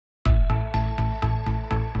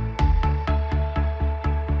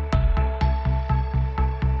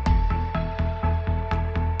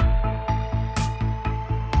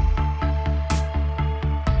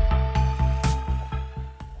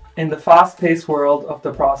In the fast-paced world of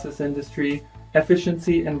the process industry,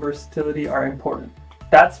 efficiency and versatility are important.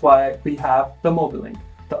 That's why we have the mobiLink,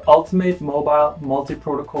 the ultimate mobile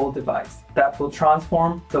multi-protocol device that will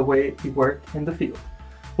transform the way we work in the field.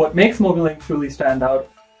 What makes mobiLink truly stand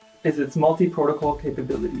out is its multi-protocol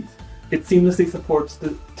capabilities. It seamlessly supports the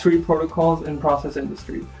 3 protocols in process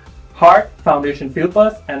industry: HART, Foundation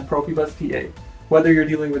Fieldbus, and PROFIBUS PA. Whether you're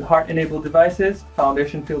dealing with HART-enabled devices,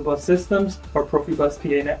 Foundation Fieldbus systems, or PROFIBUS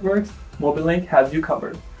PA networks, mobiLink has you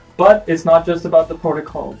covered. But it's not just about the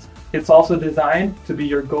protocols. It's also designed to be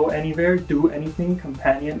your go-anywhere, do-anything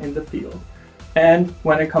companion in the field. And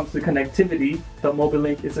when it comes to connectivity, the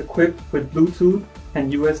mobiLink is equipped with Bluetooth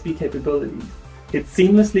and USB capabilities. It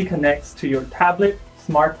seamlessly connects to your tablet,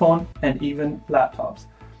 smartphone, and even laptops,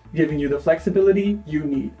 giving you the flexibility you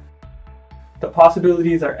need. The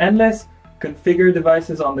possibilities are endless. Configure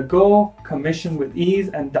devices on the go, commission with ease,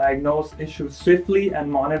 and diagnose issues swiftly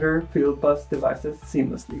and monitor Fieldbus devices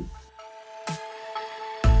seamlessly.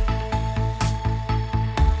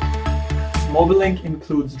 mobiLink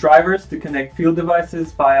includes drivers to connect field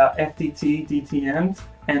devices via FDT DTMs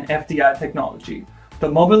and FDI technology. The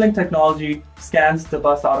mobiLink technology scans the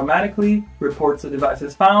bus automatically, reports the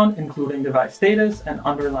devices found, including device status and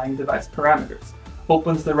underlying device parameters,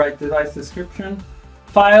 opens the right device description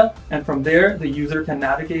file, and from there the user can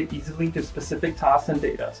navigate easily to specific tasks and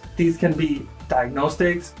data. These can be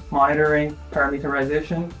diagnostics, monitoring,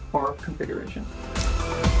 parameterization, or configuration.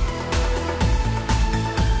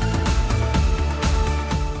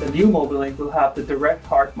 The new mobiLink will have the direct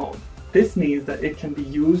HART mode. This means that it can be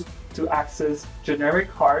used to access generic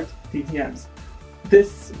HART DTMs.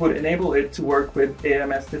 This would enable it to work with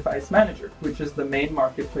AMS Device Manager, which is the main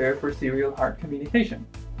market player for serial HART communication.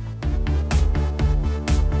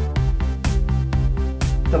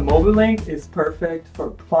 The mobiLink is perfect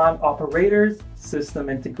for plant operators, system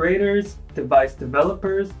integrators, device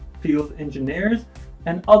developers, field engineers,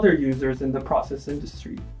 and other users in the process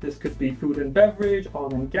industry. This could be food and beverage,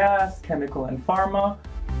 oil and gas, chemical and pharma.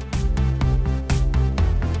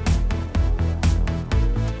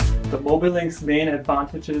 The mobiLink's main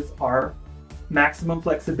advantages are maximum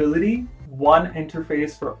flexibility, one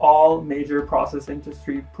interface for all major process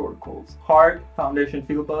industry protocols: HART, Foundation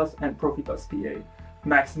Fieldbus, and PROFIBUS PA.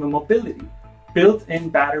 Maximum mobility, built-in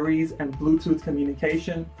batteries and Bluetooth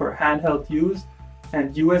communication for handheld use,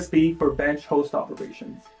 and USB for bench host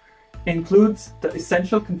operations. Includes the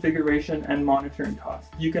essential configuration and monitoring costs.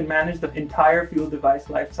 You can manage the entire field device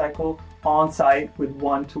lifecycle on-site with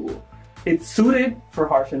one tool. It's suited for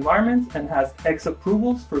harsh environments and has X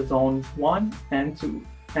approvals for zones 1 and 2.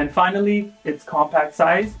 And finally, its compact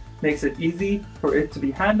size makes it easy for it to be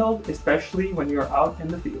handled, especially when you're out in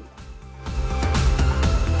the field.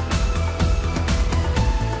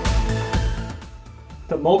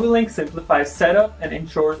 The mobiLink simplifies setup and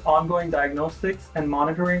ensures ongoing diagnostics and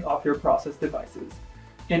monitoring of your process devices.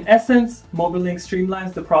 In essence, mobiLink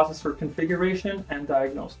streamlines the process for configuration and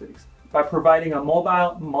diagnostics. By providing a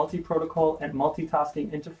mobile, multi-protocol, and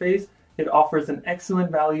multitasking interface, it offers an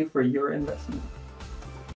excellent value for your investment.